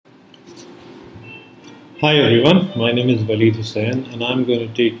Hi everyone, my name is Waleed Hussain and I'm going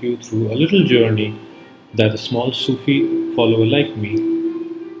to take you through a little journey that a small Sufi follower like me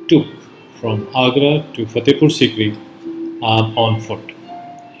took from Agra to Fatehpur Sikri on foot.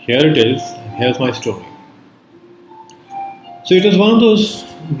 Here it is, and here's my story. So it was one of those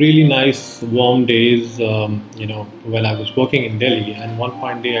really nice warm days, when I was working in Delhi, and one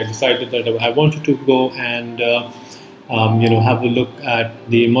fine day I decided that I wanted to go and have a look at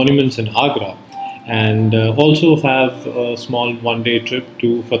the monuments in Agra, and also have a small one-day trip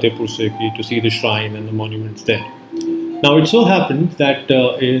to Fatehpur Sikri to see the shrine and the monuments there. Now it so happened that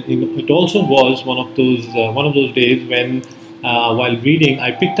it also was one of those days when, while reading,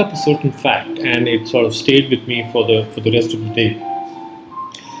 I picked up a certain fact, and it sort of stayed with me for the rest of the day.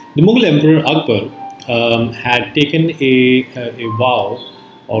 The Mughal Emperor Akbar had taken a vow,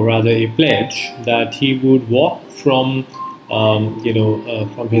 or rather a pledge, that he would walk from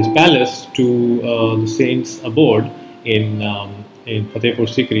his palace to the saint's abode in Fatehpur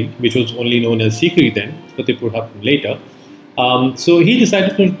Sikri, which was only known as Sikri then. Fatehpur happened later. So he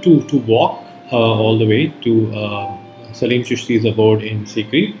decided to walk all the way to Salim Chishti's abode in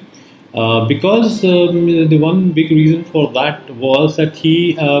Sikri. Because the one big reason for that was that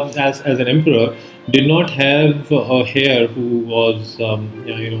he, as an emperor, did not have a heir who was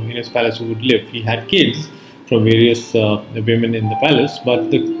in his palace who would live. He had kids from various women in the palace,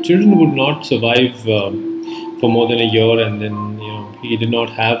 but the children would not survive for more than a year, and then he did not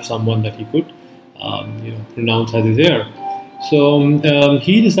have someone that he could pronounce as his heir. So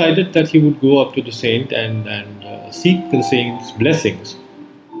he decided that he would go up to the saint and seek the saint's blessings,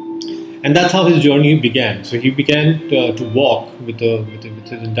 and that's how his journey began. So he began to walk with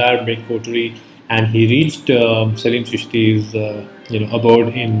his entire big coterie, and he reached Salim Chishti's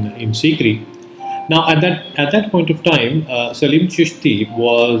abode in Sikri. Now at that point of time, Salim Chishti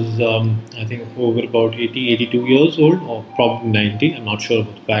was I think over about 80, 82 years old, or probably 90. I'm not sure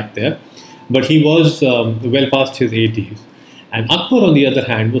about the fact there, but he was well past his 80s. And Akbar, on the other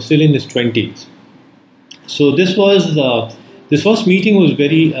hand, was still in his 20s. So this first meeting was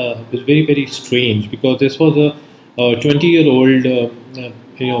very strange, because this was a 20-year-old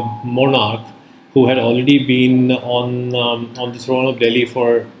monarch who had already been on the throne of Delhi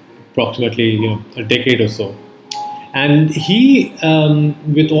for approximately a decade or so, and he,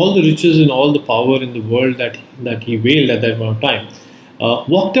 with all the riches and all the power in the world that he wieled at that point of time,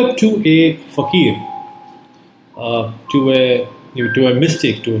 walked up to a fakir, to a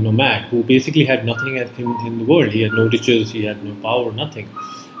mystic, to a nomad who basically had nothing in the world. He had no riches, he had no power, nothing.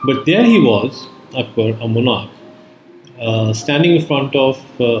 But there he was, Akbar, a monarch, standing in front of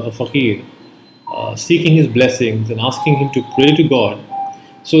a fakir, seeking his blessings and asking him to pray to God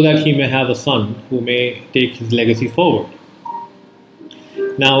so that he may have a son who may take his legacy forward.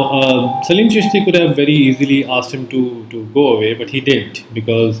 Now, Salim Chishti could have very easily asked him to go away, but he didn't,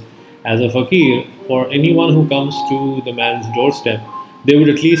 because as a fakir, for anyone who comes to the man's doorstep, they would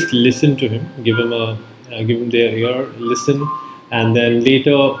at least listen to him, give him their ear, listen, and then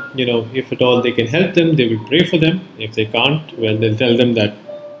later, if at all they can help them, they will pray for them. If they can't, well, they'll tell them that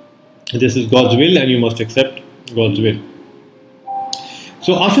this is God's will and you must accept God's will.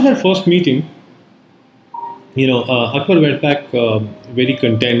 So after that first meeting, Akbar went back very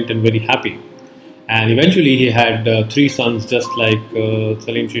content and very happy. And eventually he had three sons, just like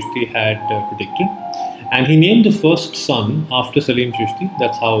Salim Chishti had predicted. And he named the first son after Salim Chishti.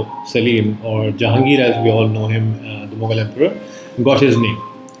 That's how Salim, or Jahangir as we all know him, the Mughal emperor, got his name.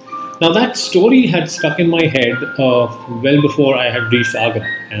 Now that story had stuck in my head well before I had reached Agra.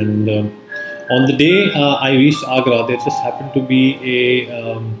 And on the day I reached Agra, there just happened to be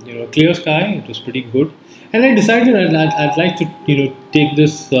a clear sky. It was pretty good, and I decided I'd like to take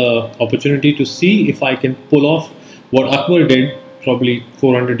this opportunity to see if I can pull off what Akbar did probably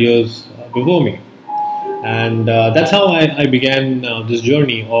 400 years before me. And that's how I began this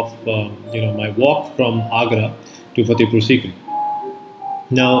journey of my walk from Agra to Fatehpur Sikri.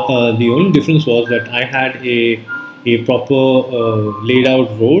 Now, the only difference was that I had a proper laid out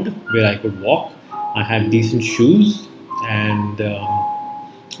road where I could walk. I had decent shoes, and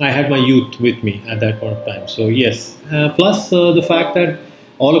I had my youth with me at that point of time. So yes, plus the fact that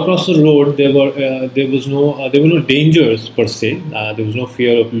all across the road there were no dangers per se. There was no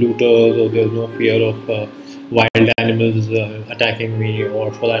fear of looters, or there was no fear of wild animals attacking me,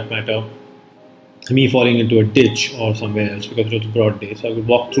 or for that matter, me falling into a ditch or somewhere else, because it was broad day, so I could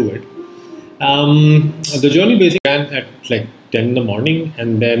walk through it. The journey basically began at like 10 in the morning,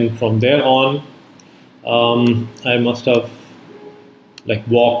 and then from there on, I must have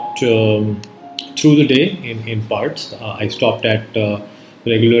walked through the day in parts. I stopped at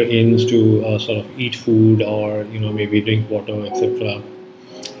regular inns to sort of eat food or maybe drink water, etc.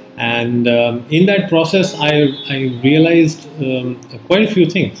 And in that process, I realized quite a few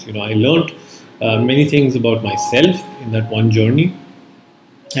things. I learned many things about myself in that one journey.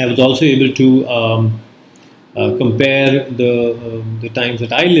 I was also able to compare the times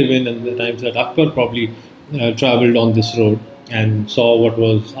that I live in and the times that Akbar probably traveled on this road and saw what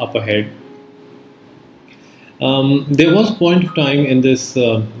was up ahead. There was a point of time in this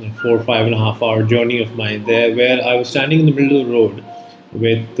 4, 5.5 hour journey of mine there where I was standing in the middle of the road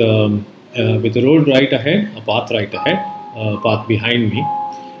with a road right ahead, a path right ahead, a path behind me,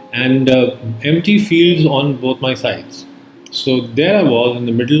 and empty fields on both my sides. So there I was in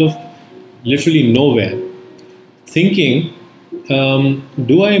the middle of literally nowhere, thinking,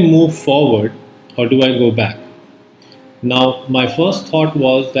 do I move forward or do I go back? Now, my first thought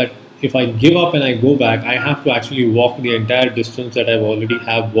was that if I give up and I go back, I have to actually walk the entire distance that I've already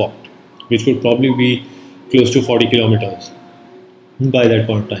have walked, which could probably be close to 40 kilometers by that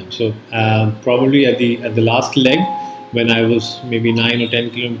point of time. So probably at the last leg, when I was maybe 9 or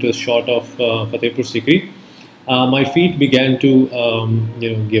 10 kilometers short of Fatehpur Sikri, my feet began to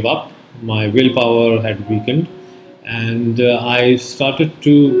give up. My willpower had weakened, and I started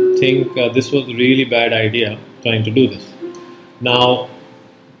to think this was a really bad idea trying to do this. Now,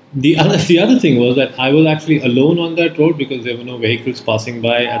 the other thing was that I was actually alone on that road because there were no vehicles passing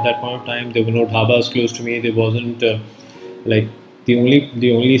by at that point of time. There were no dhabas close to me. There wasn't like the only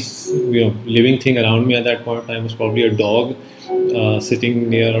living thing around me at that point of time was probably a dog sitting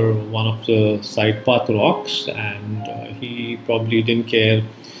near one of the side path rocks, and he probably didn't care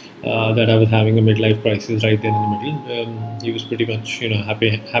that I was having a midlife crisis right there in the middle. He was pretty much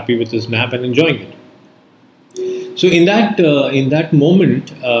happy with his nap and enjoying it. So in that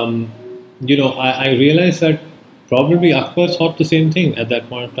moment, I realized that probably Akbar thought the same thing at that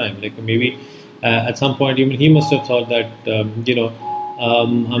point of time. Like maybe at some point, even he must have thought that I'm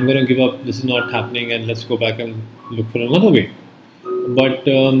going to give up. This is not happening, and let's go back and look for another way. But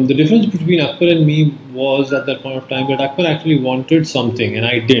the difference between Akbar and me was at that point of time that Akbar actually wanted something, and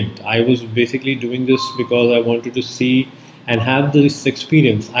I didn't. I was basically doing this because I wanted to see and have this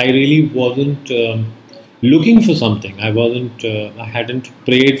experience. I really wasn't looking for something. I wasn't. I hadn't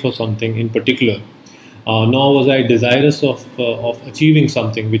prayed for something in particular. Nor was I desirous of achieving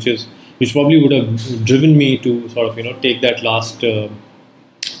something, which probably would have driven me to sort of take that last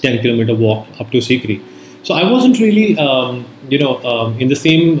 10-kilometer walk up to Sikri. So I wasn't really in the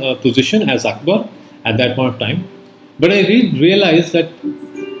same position as Akbar at that point of time, but I realized that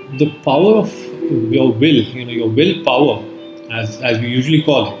the power of your will, your willpower, as we usually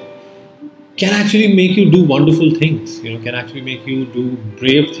call it, can actually make you do wonderful things. Can actually make you do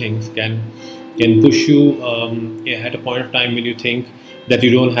brave things. Can push you at a point of time when you think that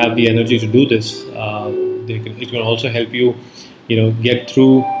you don't have the energy to do this. It can also help you, get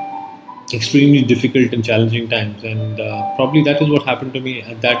through extremely difficult and challenging times. And probably that is what happened to me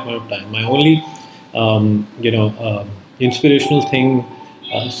at that point of time. My only, inspirational thing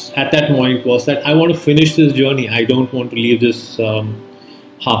at that point was that I want to finish this journey. I don't want to leave this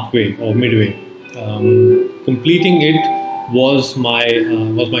halfway or midway. Completing it was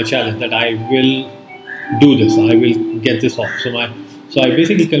my challenge. That I will do this. I will get this off. So I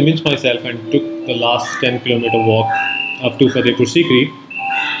basically convinced myself and took the last 10-kilometer walk up to Fatehpur Sikri.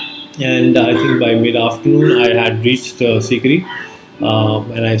 And I think by mid-afternoon I had reached Sikri,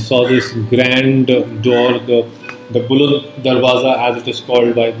 and I saw this grand door, the Buland Darwaza, as it is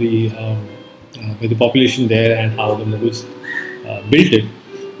called by the population there, and how the Mughals built it.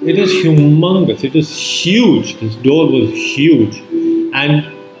 It is humongous. It is huge. This door was huge, and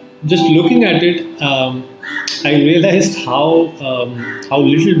just looking at it, I realized how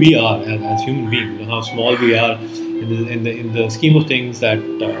little we are as human beings. How small we are in the scheme of things that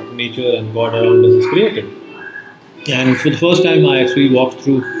nature and God around us has created. And for the first time, I actually walked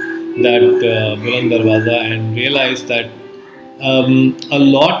through that Buland Darwaza and realized that a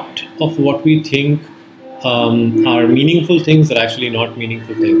lot of what we think are meaningful things are actually not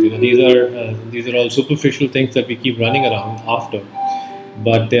meaningful things. These are all superficial things that we keep running around after,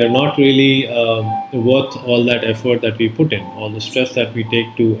 but they are not really worth all that effort that we put in, all the stress that we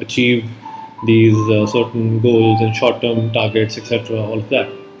take to achieve these certain goals and short-term targets, etc. All of that.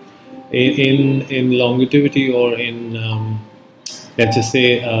 In longevity, or in let's just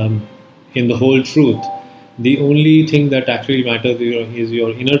say in the whole truth, the only thing that actually matters is your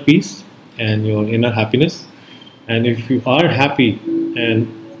inner peace and your inner happiness. And if you are happy and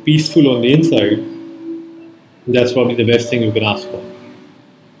peaceful on the inside, that's probably the best thing you can ask for.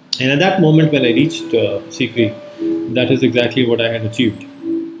 And at that moment when I reached Sikri, that is exactly what I had achieved.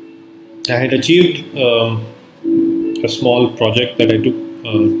 I had achieved a small project that I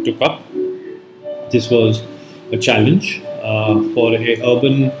took up. This was a challenge for a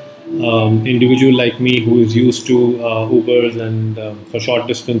urban individual like me who is used to Ubers and for short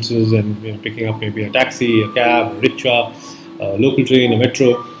distances and picking up maybe a taxi, a cab, a rickshaw, a local train, a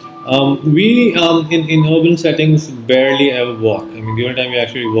metro. In urban settings barely ever walk. I mean, the only time we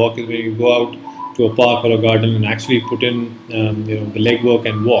actually walk is when you go out to a park or a garden and actually put in the legwork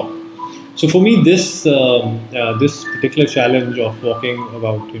and walk. So for me, this particular challenge of walking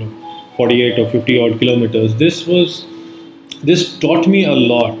about 48 or 50 odd kilometers, this taught me a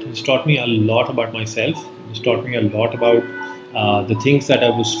lot. This taught me a lot about myself. This taught me a lot about the things that I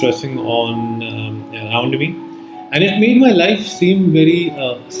was stressing on around me, and it made my life seem very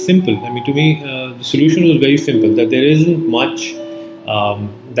simple. I mean, to me, the solution was very simple. That there isn't much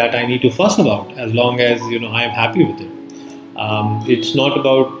that I need to fuss about as long as I am happy with it. It's not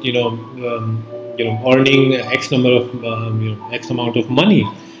about earning X number of X amount of money,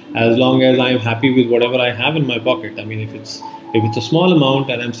 as long as I am happy with whatever I have in my pocket. I mean, if it's a small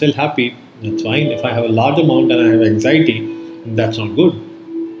amount and I'm still happy, that's fine. If I have a large amount and I have anxiety, that's not good.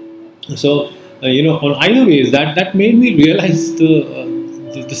 So on either ways, that made me realize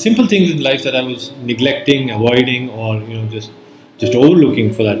the simple things in life that I was neglecting, avoiding, or just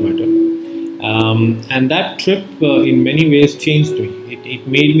overlooking for that matter. And that trip, in many ways, changed me. It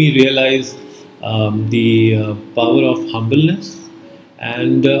made me realize the power of humbleness,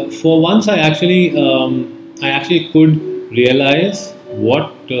 and for once, I actually could realize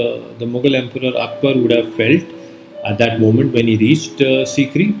what the Mughal Emperor Akbar would have felt at that moment when he reached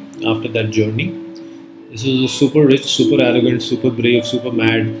Sikri after that journey. This was a super rich, super arrogant, super brave, super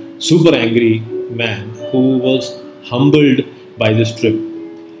mad, super angry man who was humbled by this trip.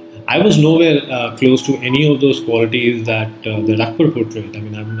 I was nowhere close to any of those qualities that Akbar portrayed. I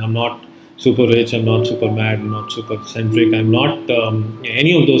mean, I'm not super rich, I'm not super mad, I'm not super centric, I'm not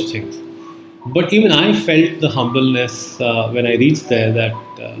any of those things. But even I felt the humbleness when I reached there, that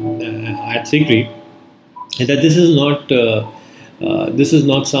at Sikri, that this is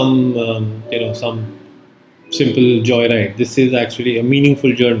not some simple joyride. This is actually a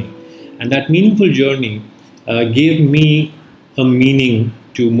meaningful journey, and that meaningful journey gave me a meaning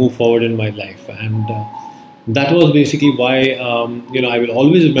to move forward in my life, and that was basically why I will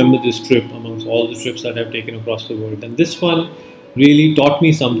always remember this trip amongst all the trips that I've taken across the world. And this one really taught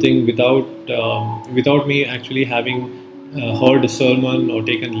me something without me actually having heard a sermon or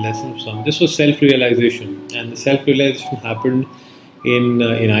taken a lesson from. This was self-realization, and the self-realization happened in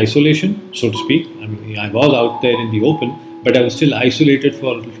isolation, so to speak. I mean, I was out there in the open, but I was still isolated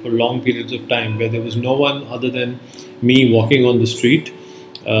for long periods of time, where there was no one other than me walking on the street,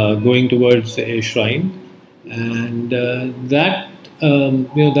 going towards a shrine, and that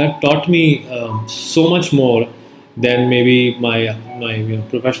taught me so much more than maybe my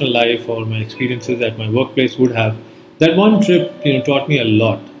professional life or my experiences at my workplace would have. That one trip taught me a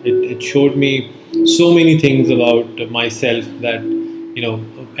lot. It showed me so many things about myself, that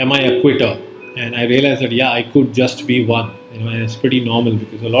am I a quitter? And I realized that yeah, I could just be one. And it's pretty normal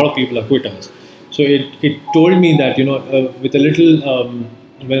because a lot of people are quitters. So it told me that with a little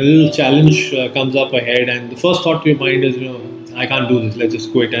when a little challenge comes up ahead, and the first thought to your mind is I can't do this. Let's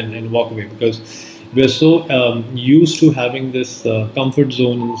just quit and walk away, because we're so used to having this comfort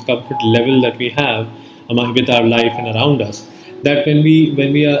zone, this comfort level that we have with our life and around us, that when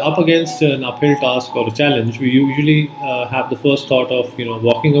we are up against an uphill task or a challenge, we usually have the first thought of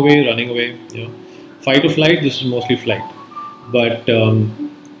walking away, running away, fight or flight. This is mostly flight, but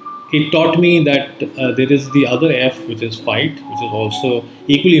it taught me that there is the other F, which is fight, which is also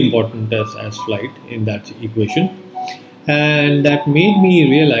equally important as flight in that equation. And that made me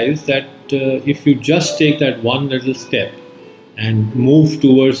realize that if you just take that one little step and move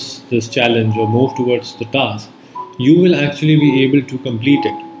towards this challenge or move towards the task, you will actually be able to complete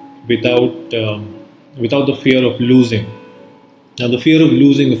it without the fear of losing. Now, the fear of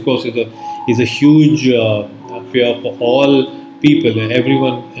losing, of course, is a huge fear for all people.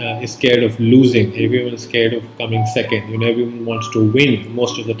 Everyone is scared of losing. Everyone is scared of coming second. Everyone wants to win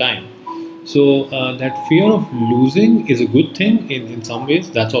most of the time. So that fear of losing is a good thing in some ways.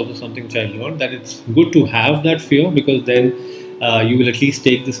 That's also something which I learned, that it's good to have that fear, because then you will at least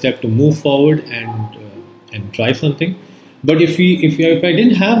take the step to move forward and try something. But if I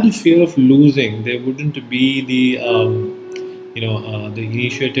didn't have the fear of losing, there wouldn't be the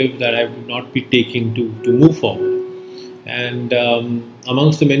initiative that I would not be taking to move forward. And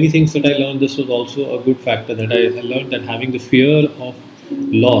amongst the many things that I learned, this was also a good factor, that I learned that having the fear of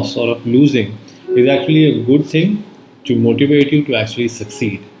loss or of losing is actually a good thing to motivate you to actually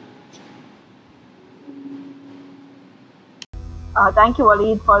succeed. Thank you,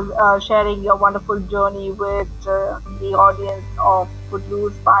 Waleed, for sharing your wonderful journey with the audience of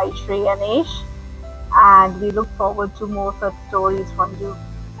Footloose by Shrey and Ish. And we look forward to more such stories from you.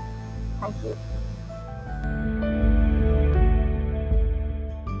 Thank you.